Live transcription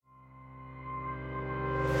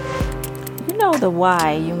know the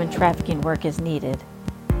why human trafficking work is needed: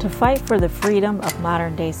 to fight for the freedom of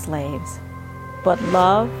modern day slaves. But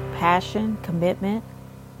love, passion, commitment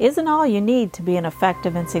isn't all you need to be an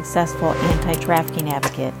effective and successful anti-trafficking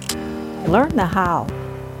advocate. Learn the how.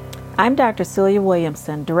 I'm Dr. Celia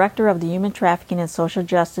Williamson, Director of the Human Trafficking and Social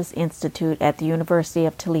Justice Institute at the University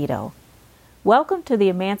of Toledo. Welcome to the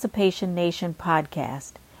Emancipation Nation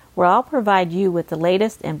podcast, where I'll provide you with the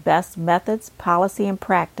latest and best methods, policy, and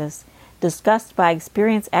practice discussed by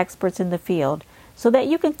experienced experts in the field so that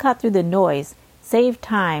you can cut through the noise, save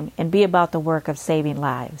time, and be about the work of saving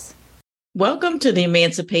lives. Welcome to the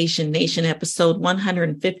Emancipation Nation episode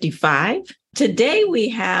 155. Today we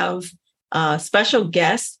have a special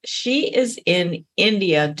guest. She is in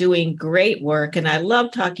India doing great work, and I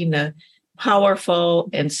love talking to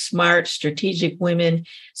powerful and smart strategic women.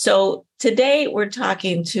 So today we're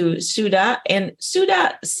talking to Sudha. And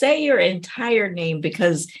Sudha, say your entire name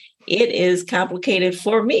because it is complicated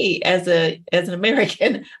for me as an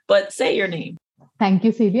American, but say your name. Thank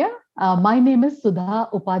you, Celia. My name is Sudha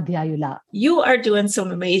Upadhyayula. You are doing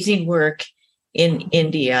some amazing work in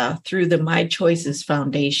India through the My Choices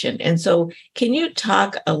Foundation. And so can you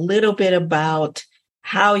talk a little bit about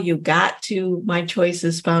how you got to My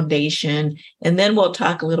Choices Foundation? And then we'll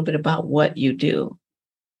talk a little bit about what you do.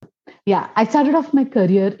 Yeah, I started off my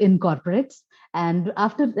career in corporates. And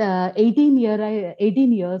after 18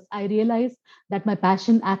 years, I realized that my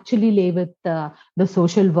passion actually lay with the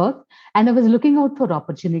social work. And I was looking out for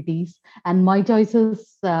opportunities. And My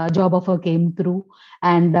Choices job offer came through.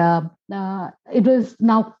 And it was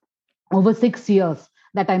now over 6 years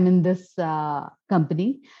that I'm in this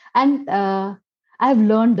company. And I've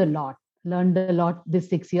learned a lot this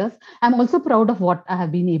 6 years. I'm also proud of what I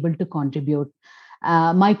have been able to contribute.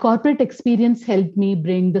 My corporate experience helped me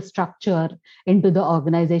bring the structure into the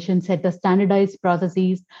organization, set a standardized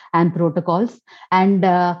processes and protocols. And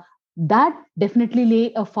that definitely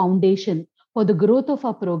lay a foundation for the growth of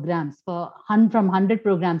our programs from 100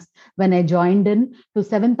 programs when I joined in to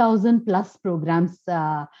 7,000 plus programs,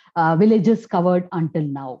 villages covered until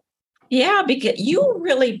now. Yeah, because you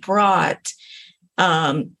really brought,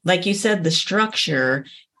 like you said, the structure,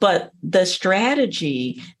 but the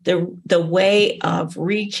strategy, the way of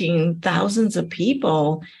reaching thousands of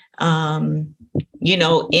people, in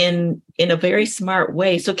a very smart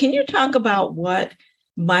way. So can you talk about what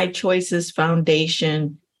My Choices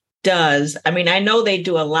Foundation does? I mean, I know they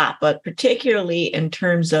do a lot, but particularly in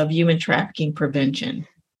terms of human trafficking prevention.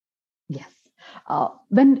 Yes.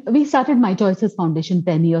 When we started My Choices Foundation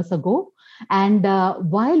 10 years ago, and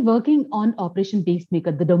while working on Operation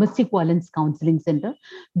Peacemaker, the Domestic Violence Counseling Center,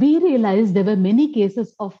 we realized there were many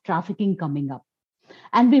cases of trafficking coming up.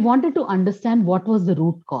 And we wanted to understand what was the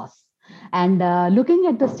root cause. And looking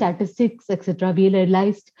at the statistics, etc., we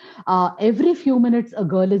realized every few minutes a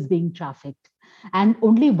girl is being trafficked and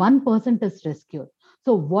only 1% is rescued.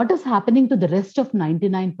 So what is happening to the rest of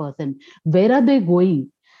 99%? Where are they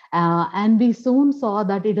going? And we soon saw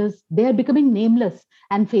that they are becoming nameless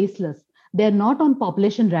and faceless. They're not on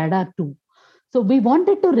population radar too. So we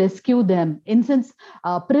wanted to rescue them, in sense,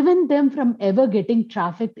 prevent them from ever getting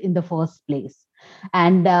trafficked in the first place.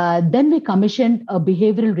 And then we commissioned a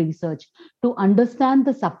behavioral research to understand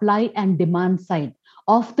the supply and demand side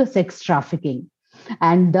of the sex trafficking.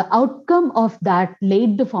 And the outcome of that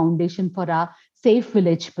laid the foundation for our Safe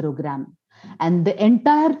Village program. And the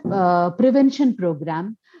entire prevention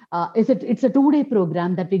program it's a 2-day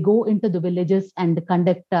program that we go into the villages and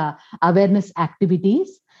conduct awareness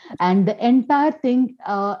activities. And the entire thing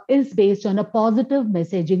is based on a positive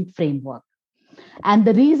messaging framework. And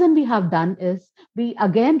the reason we have done is we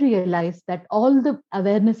again realized that all the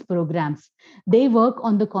awareness programs, they work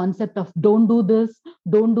on the concept of don't do this,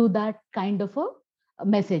 don't do that kind of a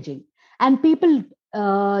messaging. And people,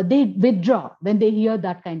 they withdraw when they hear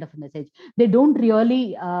that kind of a message. They don't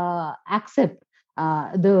really accept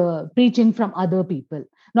the preaching from other people.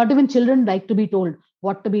 Not even children like to be told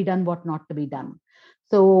what to be done, what not to be done.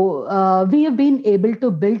 So we have been able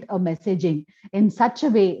to build a messaging in such a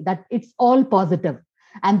way that it's all positive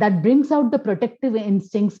and that brings out the protective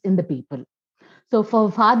instincts in the people. So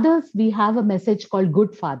for fathers, we have a message called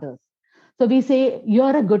Good Fathers. So we say,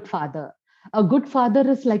 you're a good father. A good father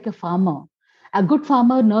is like a farmer. A good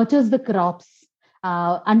farmer nurtures the crops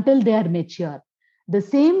until they are mature. The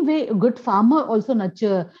same way, good father also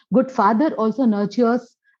nurtures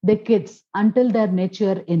the kids until they're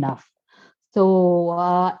mature enough.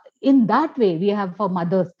 So in that way, we have for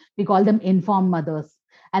mothers, we call them informed mothers.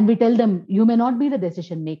 And we tell them, you may not be the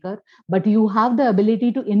decision maker, but you have the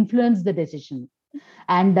ability to influence the decision.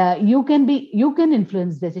 And you can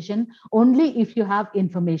influence decision only if you have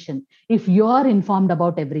information, if you are informed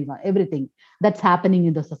about everything that's happening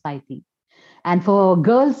in the society. And for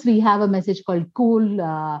girls, we have a message called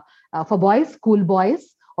for boys, cool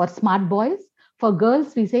boys or smart boys. For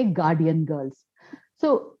girls, we say guardian girls.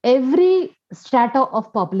 So every strata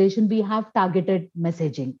of population, we have targeted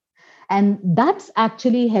messaging. And that's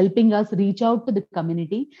actually helping us reach out to the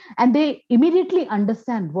community, and they immediately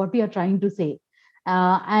understand what we are trying to say,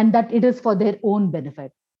 and that it is for their own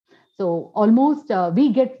benefit. So almost we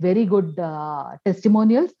get very good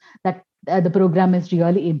testimonials that the program is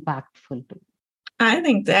really impactful too. I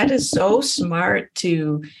think that is so smart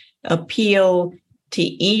to appeal to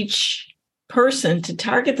each person, to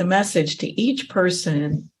target the message to each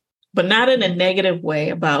person, but not in a negative way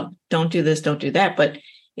about don't do this, don't do that, but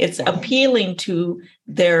it's appealing to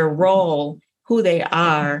their role, who they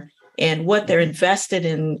are, and what they're invested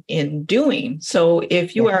in doing. So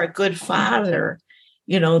if you are a good father,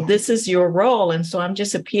 this is your role. And so I'm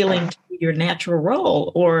just appealing to your natural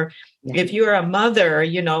role. Or if you're a mother,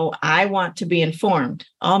 I want to be informed.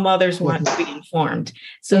 All mothers want to be informed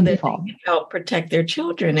so that they can help protect their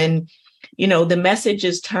children. And, the message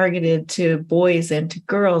is targeted to boys and to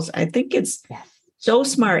girls. I think it's so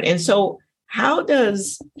smart. And so how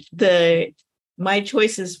does the My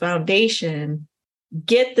Choices Foundation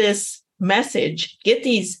get this message, get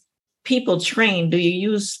these people trained? Do you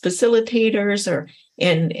use facilitators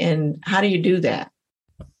and how do you do that?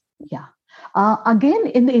 Yeah. Again,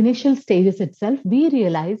 in the initial stages itself, we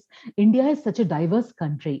realize India is such a diverse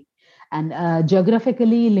country, and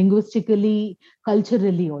geographically, linguistically,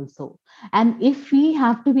 culturally also. And if we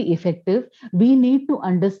have to be effective, we need to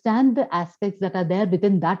understand the aspects that are there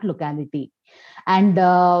within that locality. And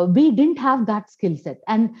we didn't have that skill set.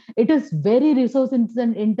 And it is very resource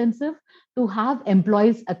intensive to have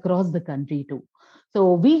employees across the country too.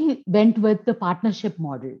 So we went with the partnership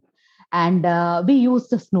model, and we used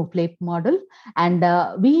the snowflake model, and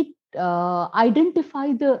we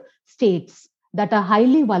identify the states that are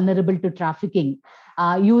highly vulnerable to trafficking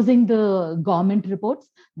using the government reports,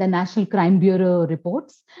 the National Crime Bureau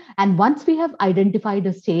reports. And once we have identified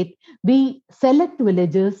a state, we select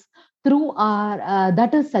villages through our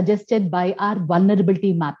that is suggested by our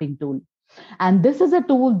vulnerability mapping tool. And this is a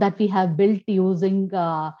tool that we have built using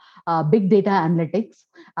big data analytics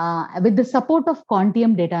with the support of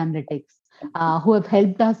Quantium Data Analytics, who have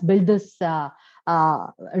helped us build this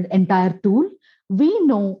entire tool. We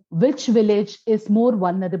know which village is more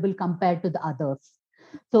vulnerable compared to the others.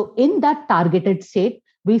 So in that targeted state,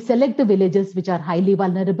 we select the villages which are highly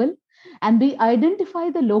vulnerable, and we identify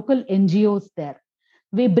the local NGOs there.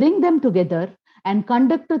 We bring them together and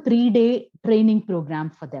conduct a 3-day training program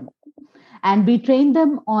for them. And we train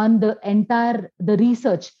them on the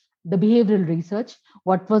research, the behavioral research.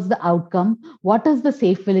 What was the outcome? What is the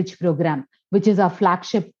Safe Village program, which is our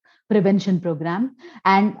flagship prevention program?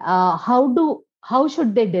 And how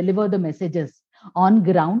should they deliver the messages on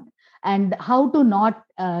ground? And how to not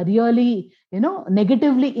really,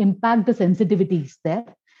 negatively impact the sensitivities there?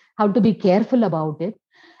 How to be careful about it?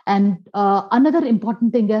 And another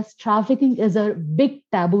important thing is trafficking is a big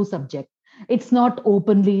taboo subject. It's not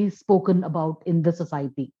openly spoken about in the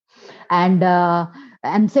society.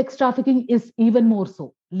 And sex trafficking is even more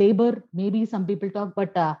so. Labor, maybe some people talk,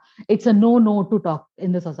 but it's a no to talk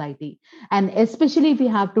in the society. And especially if we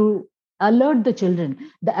have to alert the children,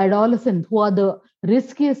 the adolescents, who are the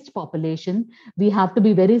riskiest population, we have to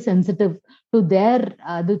be very sensitive to their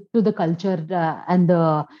to the culture and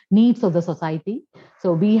the needs of the society.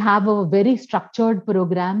 So we have a very structured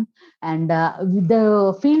program, and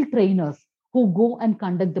the field trainers who go and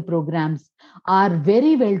conduct the programs are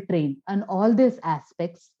very well trained on all these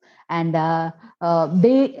aspects. And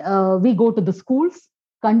we go to the schools,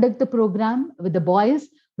 conduct the program with the boys,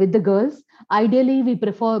 with the girls. Ideally, we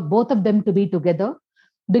prefer both of them to be together,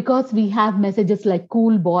 because we have messages like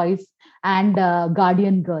cool boys and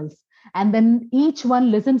guardian girls. And when each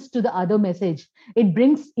one listens to the other message, it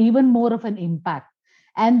brings even more of an impact.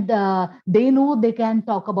 And they know they can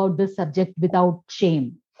talk about this subject without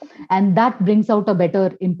shame. And that brings out a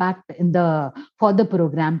better impact for the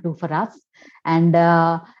program too for us. And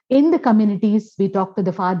in the communities, we talk to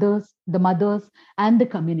the fathers, the mothers, and the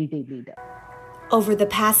community leader. Over the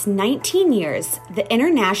past 19 years, the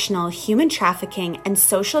International Human Trafficking and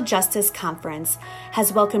Social Justice Conference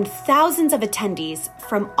has welcomed thousands of attendees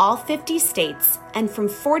from all 50 states and from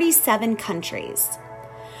 47 countries.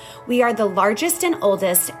 We are the largest and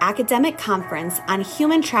oldest academic conference on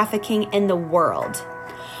human trafficking in the world.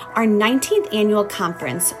 Our 19th annual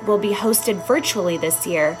conference will be hosted virtually this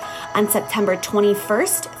year on September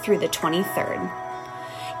 21st through the 23rd.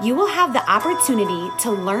 You will have the opportunity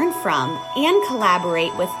to learn from and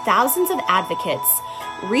collaborate with thousands of advocates,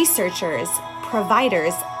 researchers,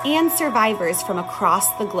 providers, and survivors from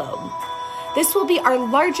across the globe. This will be our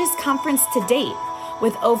largest conference to date,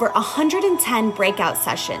 with over 110 breakout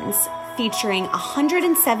sessions featuring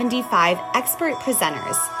 175 expert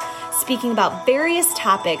presenters speaking about various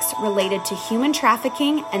topics related to human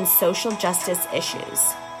trafficking and social justice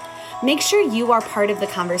issues. Make sure you are part of the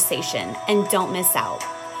conversation and don't miss out.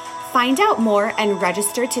 Find out more and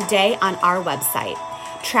register today on our website,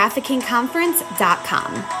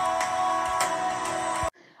 traffickingconference.com.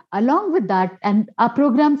 Along with that, and our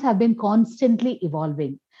programs have been constantly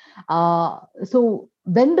evolving. So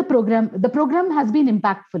when the program has been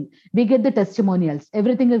impactful, we get the testimonials,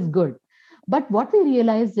 everything is good. But what we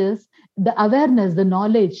realized is the awareness, the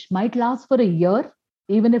knowledge might last for a year,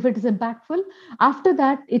 even if it is impactful. After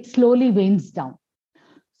that, it slowly wanes down.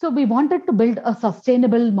 So we wanted to build a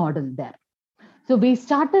sustainable model there. So we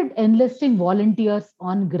started enlisting volunteers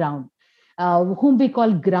on ground, whom we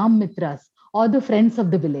call Gram Mitras, or the friends of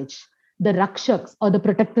the village, the Rakshaks, or the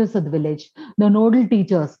protectors of the village, the nodal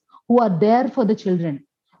teachers who are there for the children,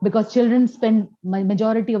 because children spend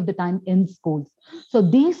majority of the time in schools. So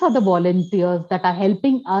these are the volunteers that are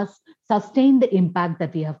helping us sustain the impact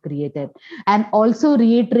that we have created, and also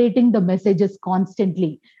reiterating the messages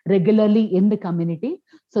constantly, regularly in the community,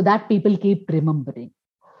 so that people keep remembering.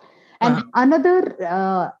 And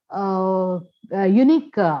another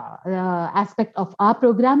unique aspect of our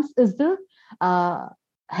programs is the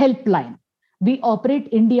helpline. We operate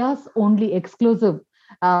India's only exclusive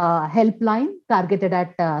helpline targeted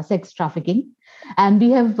at sex trafficking. And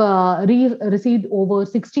we have received over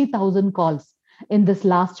 60,000 calls in this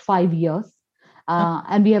last 5 years.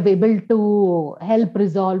 And we have able to help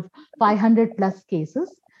resolve 500 plus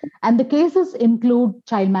cases. And the cases include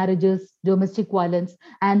child marriages, domestic violence,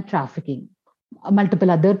 and trafficking, multiple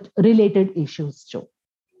other related issues too.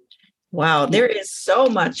 Wow, there is so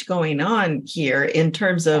much going on here in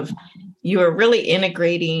terms of you are really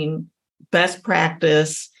integrating best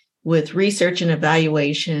practice with research and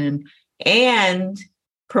evaluation and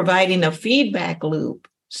providing a feedback loop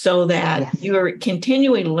so that you're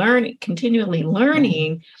continually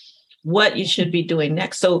learning what you should be doing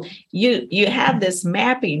next. So you have this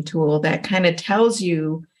mapping tool that kind of tells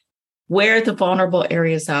you where the vulnerable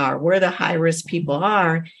areas are, where the high-risk people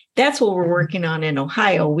are. That's what we're working on in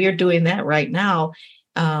Ohio. We're doing that right now,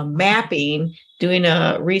 mapping, doing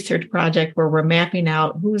a research project where we're mapping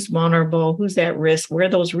out who's vulnerable, who's at risk, where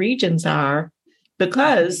those regions are,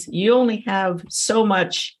 because you only have so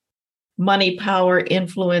much money, power,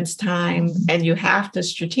 influence, time, and you have to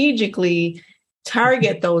strategically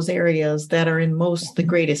target those areas that are in the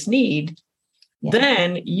greatest need.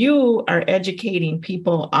 Then you are educating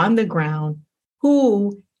people on the ground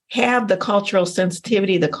who have the cultural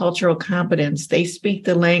sensitivity, the cultural competence. They speak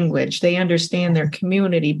the language. They understand their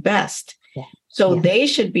community best. So they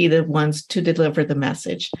should be the ones to deliver the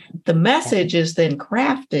message. The message is then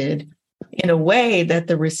crafted in a way that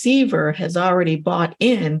the receiver has already bought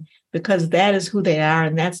in, because that is who they are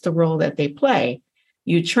and that's the role that they play.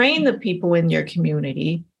 You train the people in your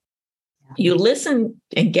community, you listen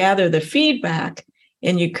and gather the feedback,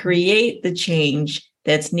 and you create the change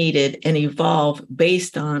that's needed and evolve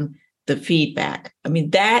based on the feedback. I mean,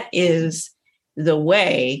 that is the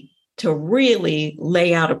way to really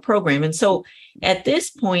lay out a program. And so at this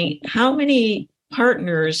point, how many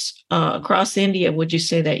partners across India would you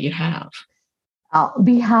say that you have?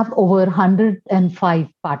 We have over 105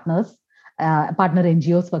 partners. Partner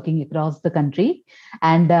NGOs working across the country.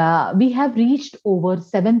 And we have reached over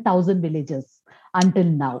 7,000 villages until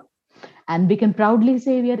now. And we can proudly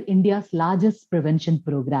say we are India's largest prevention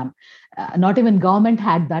program. Not even government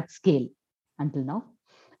had that scale until now.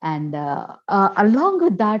 And along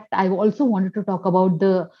with that, I also wanted to talk about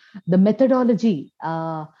the methodology.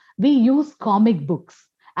 We use comic books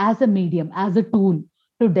as a medium, as a tool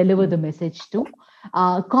to deliver the message to.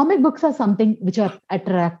 Comic books are something which are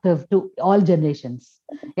attractive to all generations.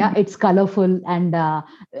 It's colorful, and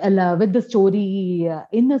with the story,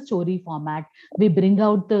 in the story format, we bring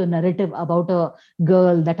out the narrative about a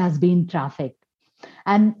girl that has been trafficked.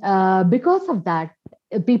 And because of that,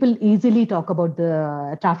 people easily talk about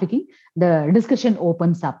the trafficking. The discussion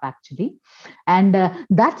opens up actually. And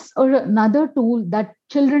that's another tool that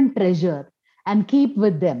children treasure and keep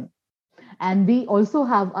with them. And we also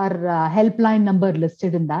have our helpline number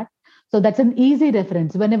listed in that. So that's an easy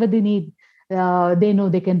reference. Whenever they need, they know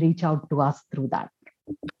they can reach out to us through that.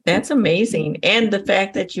 That's amazing. And the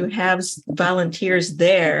fact that you have volunteers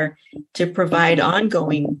there to provide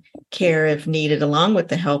ongoing care if needed, along with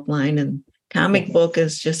the helpline and Comic book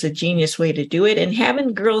is just a genius way to do it. And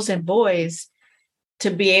having girls and boys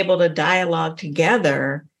to be able to dialogue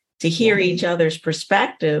together, to hear each other's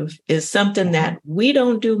perspective, is something that we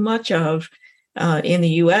don't do much of in the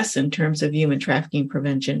U.S. in terms of human trafficking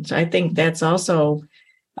prevention. So I think that's also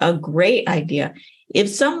a great idea. If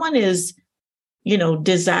someone is,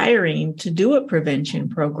 desiring to do a prevention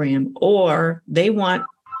program, or they want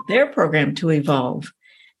their program to evolve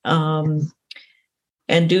and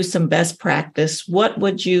do some best practice, what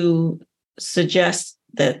would you suggest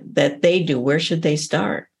that they do? Where should they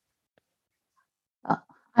start?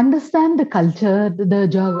 Understand the culture,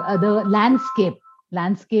 the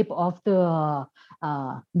landscape of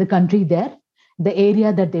the country there, the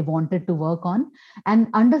area that they wanted to work on, and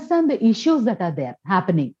understand the issues that are there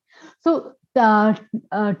happening. So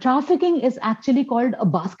trafficking is actually called a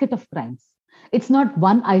basket of crimes. It's not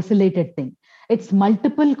one isolated thing. It's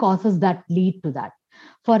multiple causes that lead to that.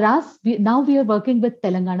 For us, now we are working with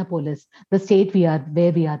Telangana Police, the state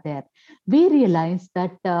where we are there. We realize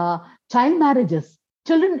that child marriages,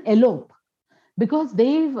 children elope because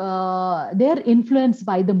they're influenced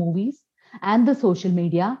by the movies and the social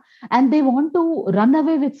media, and they want to run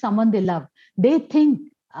away with someone they love. They think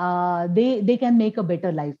they can make a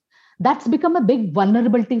better life. That's become a big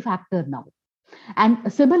vulnerability factor now.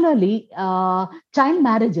 And similarly, child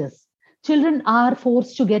marriages, children are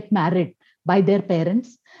forced to get married by their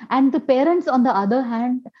parents, and the parents, on the other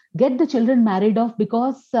hand, get the children married off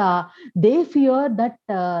because they fear that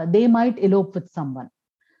they might elope with someone.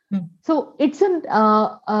 So it's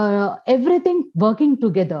everything working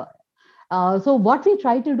together. So what we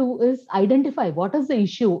try to do is identify what is the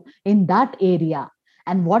issue in that area,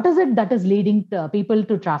 and what is it that is leading people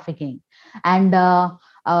to trafficking. And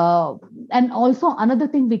also another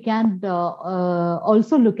thing we can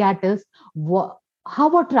also look at is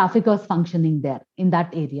how are traffickers functioning there in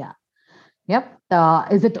that area. Yep.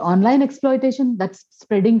 Is it online exploitation that's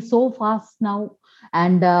spreading so fast now?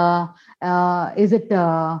 And is it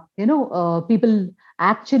people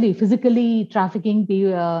actually physically trafficking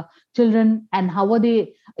children, and how are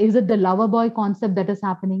they? Is it the lover boy concept that is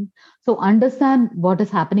happening? So understand what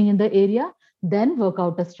is happening in the area, then work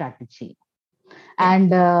out a strategy.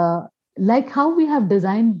 And like how we have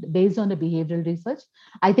designed based on the behavioral research,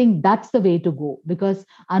 I think that's the way to go, because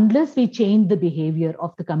unless we change the behavior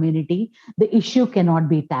of the community, the issue cannot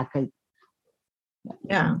be tackled.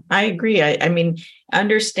 Yeah, I agree. I mean,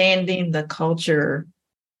 understanding the culture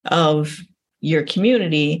of your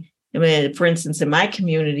community. I mean, for instance, in my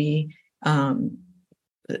community,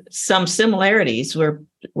 some similarities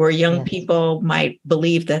where young people might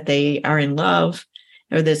believe that they are in love,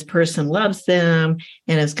 or this person loves them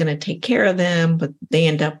and is going to take care of them, but they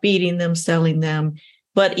end up beating them, selling them.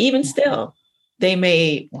 But even still, they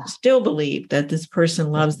may still believe that this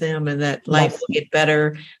person loves them and that life will get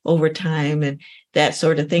better over time and that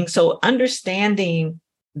sort of thing. So understanding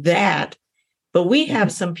that, but we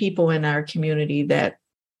have some people in our community that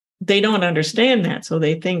they don't understand that. So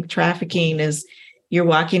they think trafficking is you're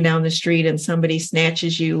walking down the street and somebody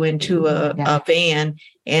snatches you into a van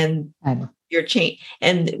and you're changed.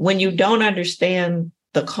 And when you don't understand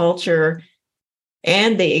the culture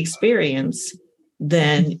and the experience,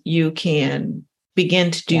 then you can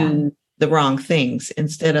begin to do the wrong things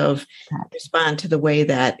instead of respond to the way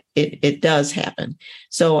that it does happen.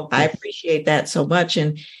 So I appreciate that so much.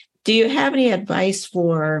 And do you have any advice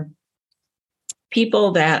for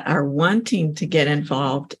people that are wanting to get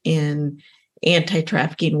involved in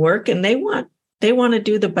anti-trafficking work and they want to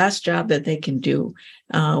do the best job that they can do?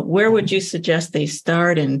 Where would you suggest they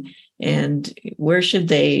start, and where should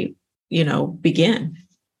they, begin?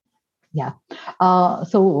 Yeah.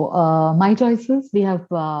 So My Choices, we have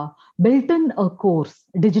built in a course,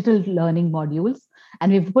 digital learning modules,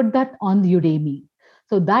 and we've put that on Udemy.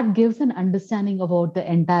 So that gives an understanding about the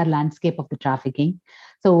entire landscape of the trafficking.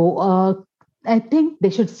 So I think they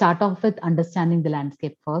should start off with understanding the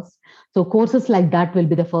landscape first. So courses like that will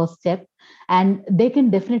be the first step, and they can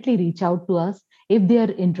definitely reach out to us if they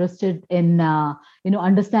are interested in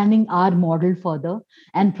understanding our model further,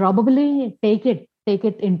 and probably take it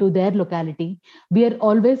into their locality. We are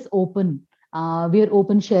always open. We are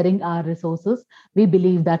open sharing our resources. We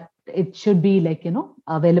believe that it should be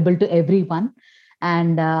available to everyone,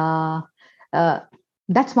 and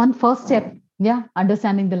that's one first step. Yeah,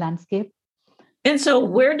 understanding the landscape. And so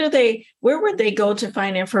where would they go to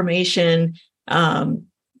find information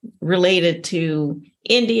related to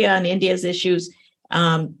India and India's issues?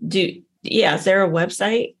 Is there a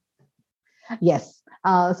website? Yes.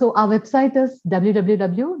 So our website is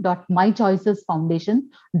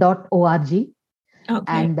www.mychoicesfoundation.org. Okay.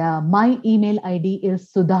 And my email ID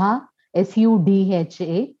is Sudha,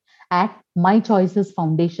 SUDHA at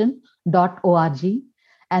mychoicesfoundation.org.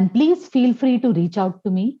 And please feel free to reach out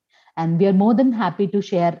to me. And we are more than happy to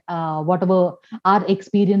share whatever our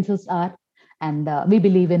experiences are. And we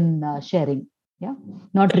believe in sharing, yeah,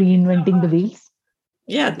 not reinventing the wheels.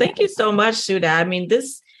 Yeah, thank you so much, Sudha. I mean,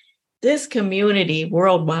 this community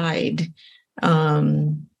worldwide,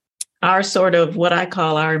 our sort of what I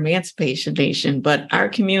call our Emancipation Nation, but our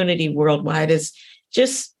community worldwide is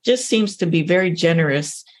just seems to be very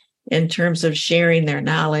generous in terms of sharing their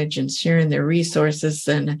knowledge and sharing their resources.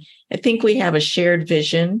 And I think we have a shared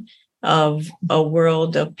vision of a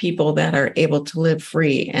world of people that are able to live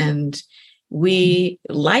free. And we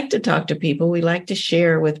like to talk to people. We like to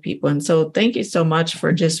share with people. And so thank you so much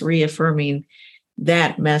for just reaffirming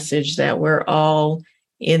that message that we're all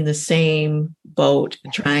in the same boat,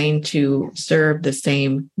 trying to serve the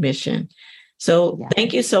same mission. So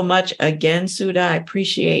thank you so much again, Sudha. I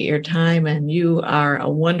appreciate your time, and you are a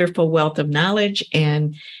wonderful wealth of knowledge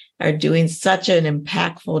and are doing such an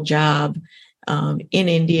impactful job in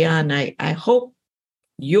India. And I hope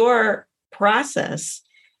your process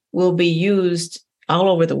will be used all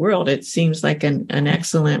over the world. It seems like an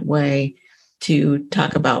excellent way to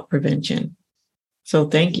talk about prevention. So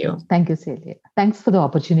thank you. Thank you, Celia. Thanks for the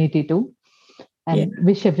opportunity too. And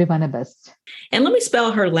wish everyone the best. And let me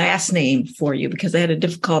spell her last name for you because I had a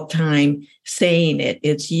difficult time saying it.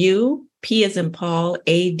 It's U, P as in Paul,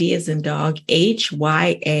 A, D as in dog,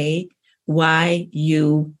 HYAYULA,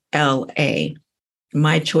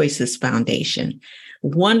 My Choices Foundation.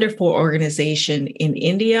 Wonderful organization in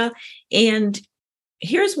India. And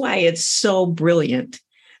here's why it's so brilliant,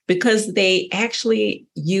 because they actually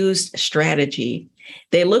used strategy.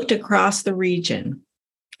 They looked across the region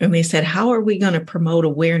and they said, how are we going to promote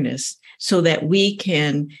awareness so that we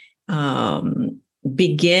can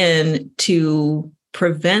begin to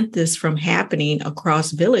prevent this from happening across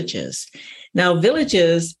villages? Now,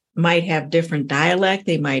 villages might have different dialect.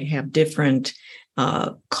 They might have different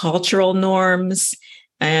cultural norms.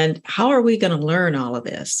 And how are we going to learn all of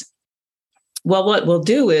this? Well, what we'll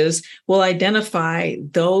do is we'll identify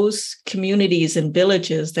those communities and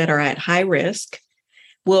villages that are at high risk.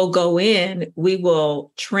 We'll go in, we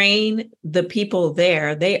will train the people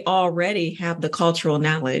there. They already have the cultural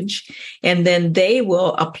knowledge, and then they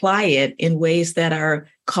will apply it in ways that are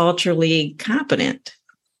culturally competent.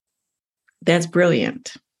 That's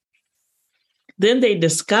brilliant. Then they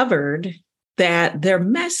discovered that their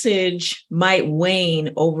message might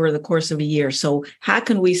wane over the course of a year. So how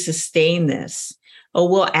can we sustain this? Oh,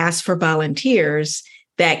 we'll ask for volunteers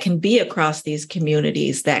that can be across these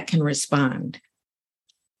communities that can respond.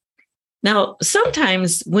 Now,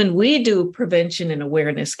 sometimes when we do prevention and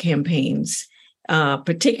awareness campaigns,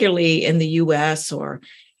 particularly in the US or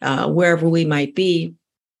wherever we might be,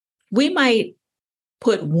 we might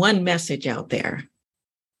put one message out there.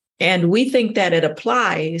 And we think that it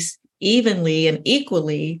applies evenly and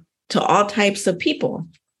equally to all types of people,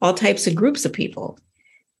 all types of groups of people.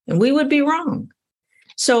 And we would be wrong.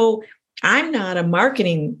 So I'm not a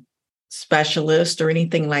marketing specialist or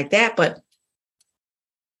anything like that, but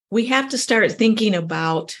we have to start thinking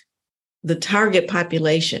about the target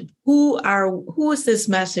population. Who is this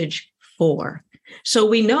message for? So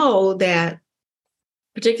we know that,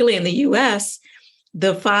 particularly in the US,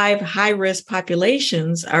 the 5 high-risk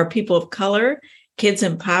populations are people of color, kids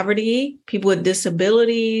in poverty, people with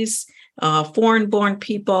disabilities, foreign-born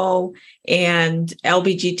people, and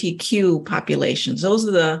LGBTQ populations. Those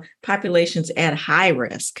are the populations at high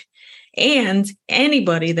risk. And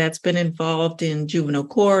anybody that's been involved in juvenile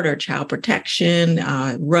court or child protection,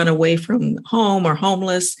 run away from home or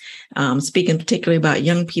homeless, speaking particularly about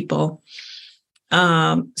young people.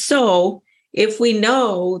 So if we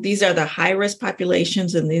know these are the high-risk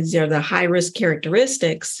populations and these are the high-risk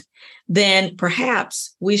characteristics, then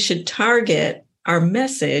perhaps we should target our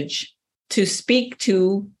message to speak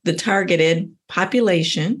to the targeted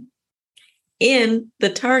population in the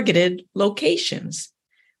targeted locations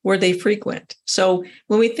where they frequent. So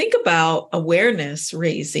when we think about awareness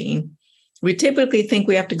raising, we typically think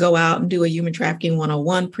we have to go out and do a Human Trafficking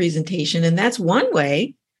 101 presentation, and that's one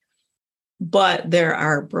way. But there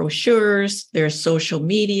are brochures, there's social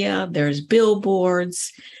media, there's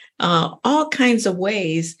billboards, all kinds of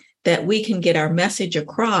ways that we can get our message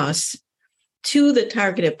across to the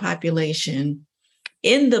targeted population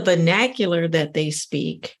in the vernacular that they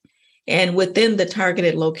speak and within the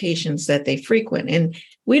targeted locations that they frequent. And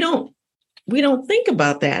we don't think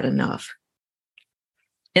about that enough.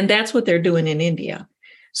 And that's what they're doing in India.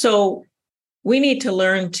 So we need to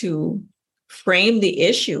learn to frame the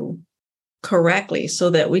issue correctly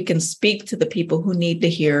so that we can speak to the people who need to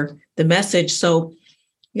hear the message. So,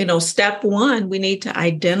 step one, we need to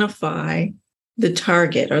identify the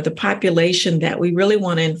target or the population that we really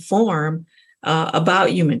want to inform about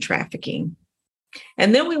human trafficking.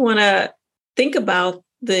 And then we want to think about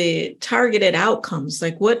the targeted outcomes.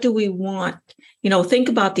 Like, what do we want? Think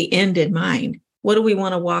about the end in mind. What do we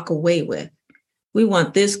want to walk away with? We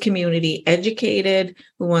want this community educated.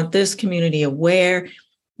 We want this community aware.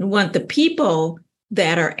 We want the people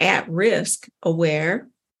that are at risk aware.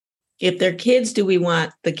 If they're kids, do we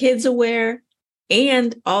want the kids aware?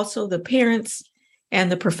 And also the parents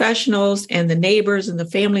and the professionals and the neighbors and the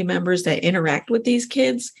family members that interact with these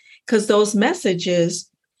kids? Because those messages,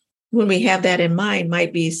 when we have that in mind,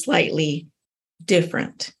 might be slightly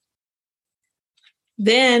different.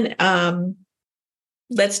 Then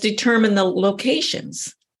let's determine the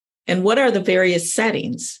locations and what are the various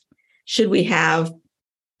settings. Should we have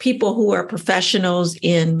people who are professionals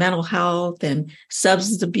in mental health and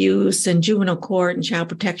substance abuse and juvenile court and child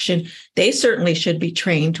protection? They certainly should be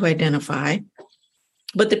trained to identify.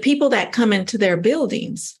 But the people that come into their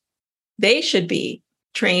buildings, they should be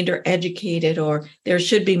trained or educated, or there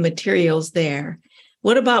should be materials there.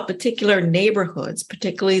 What about particular neighborhoods,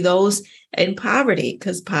 particularly those in poverty,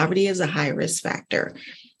 because poverty is a high risk factor?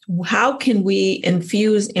 How can we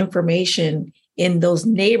infuse information in those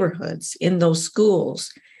neighborhoods, in those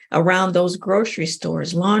schools, around those grocery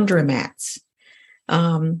stores, laundromats?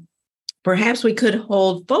 Perhaps we could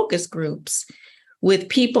hold focus groups with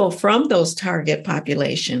people from those target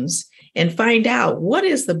populations and find out what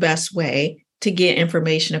is the best way to get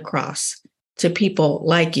information across to people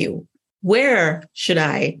like you. Where should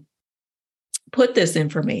I put this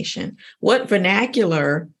information? What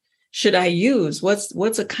vernacular should I use?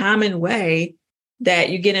 What's a common way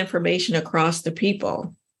that you get information across to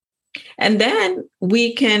people? And then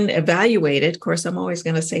we can evaluate it. Of course, I'm always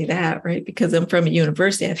going to say that, right? Because I'm from a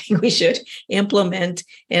university. I think we should implement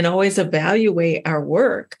and always evaluate our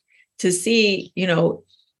work to see,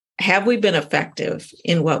 have we been effective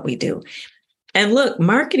in what we do? And look,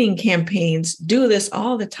 marketing campaigns do this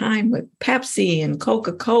all the time with Pepsi and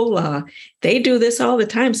Coca-Cola. They do this all the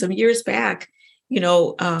time. Some years back,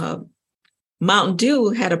 Mountain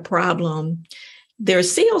Dew had a problem. Their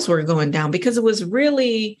sales were going down because it was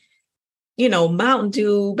really, Mountain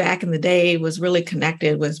Dew back in the day was really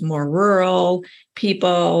connected with more rural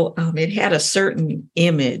people. It had a certain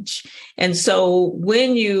image. And so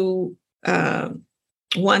when you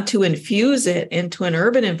want to infuse it into an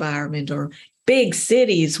urban environment or big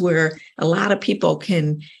cities where a lot of people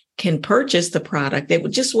can purchase the product, it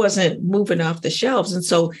just wasn't moving off the shelves. And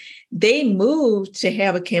so they moved to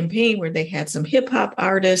have a campaign where they had some hip hop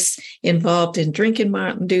artists involved in drinking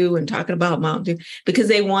Mountain Dew and talking about Mountain Dew because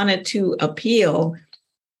they wanted to appeal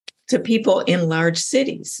to people in large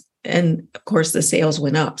cities. And of course, the sales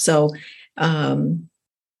went up. So,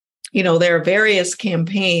 there are various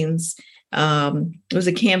campaigns. There was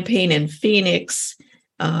a campaign in Phoenix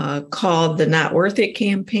called the Not Worth It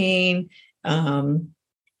campaign.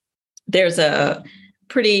 There's a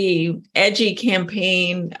pretty edgy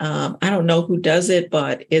campaign. I don't know who does it,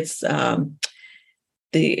 but it's called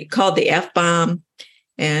the F-bomb.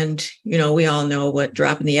 And, we all know what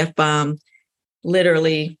dropping the F-bomb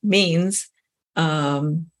literally means.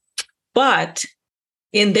 But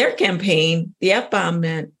in their campaign, the F-bomb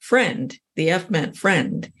meant friend. The F meant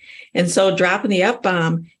friend. And so dropping the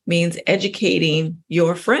F-bomb means educating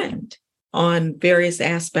your friend on various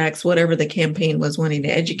aspects, whatever the campaign was wanting to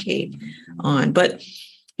educate on. But,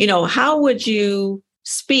 how would you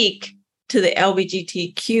speak to the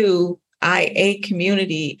LGBTQIA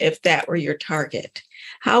community if that were your target?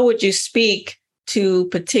 How would you speak to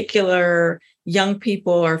particular young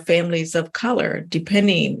people or families of color,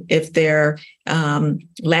 depending if they're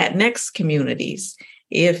Latinx communities,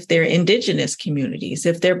 if they're indigenous communities,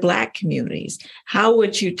 if they're Black communities? How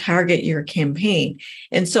would you target your campaign?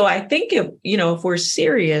 And so I think if we're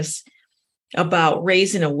serious about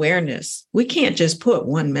raising awareness, we can't just put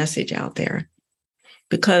one message out there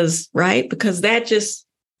because that just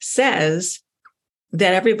says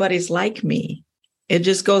that everybody's like me. It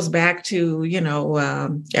just goes back to,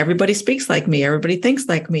 everybody speaks like me. Everybody thinks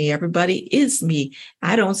like me. Everybody is me.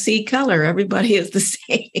 I don't see color. Everybody is the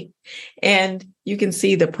same. And you can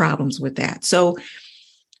see the problems with that. So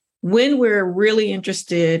when we're really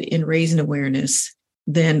interested in raising awareness,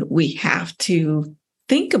 then we have to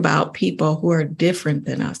think about people who are different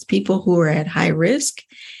than us, people who are at high risk,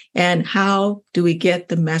 and how do we get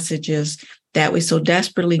the messages that we so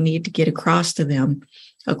desperately need to get across to them,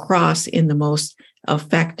 across in the most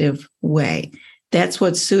effective way. That's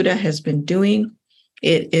what SUDA has been doing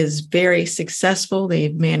It is very successful.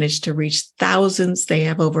 They've managed to reach thousands. They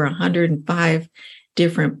have over 105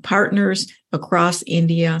 different partners across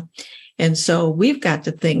India. And so we've got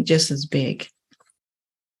to think just as big.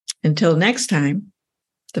 Until next time,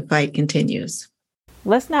 the fight continues.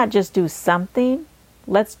 Let's not just do something,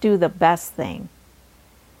 let's do the best thing.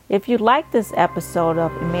 If you like this episode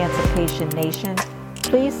of Emancipation Nation,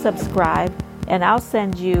 please subscribe and I'll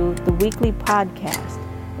send you the weekly podcast.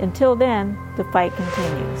 Until then, the fight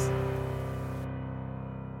continues.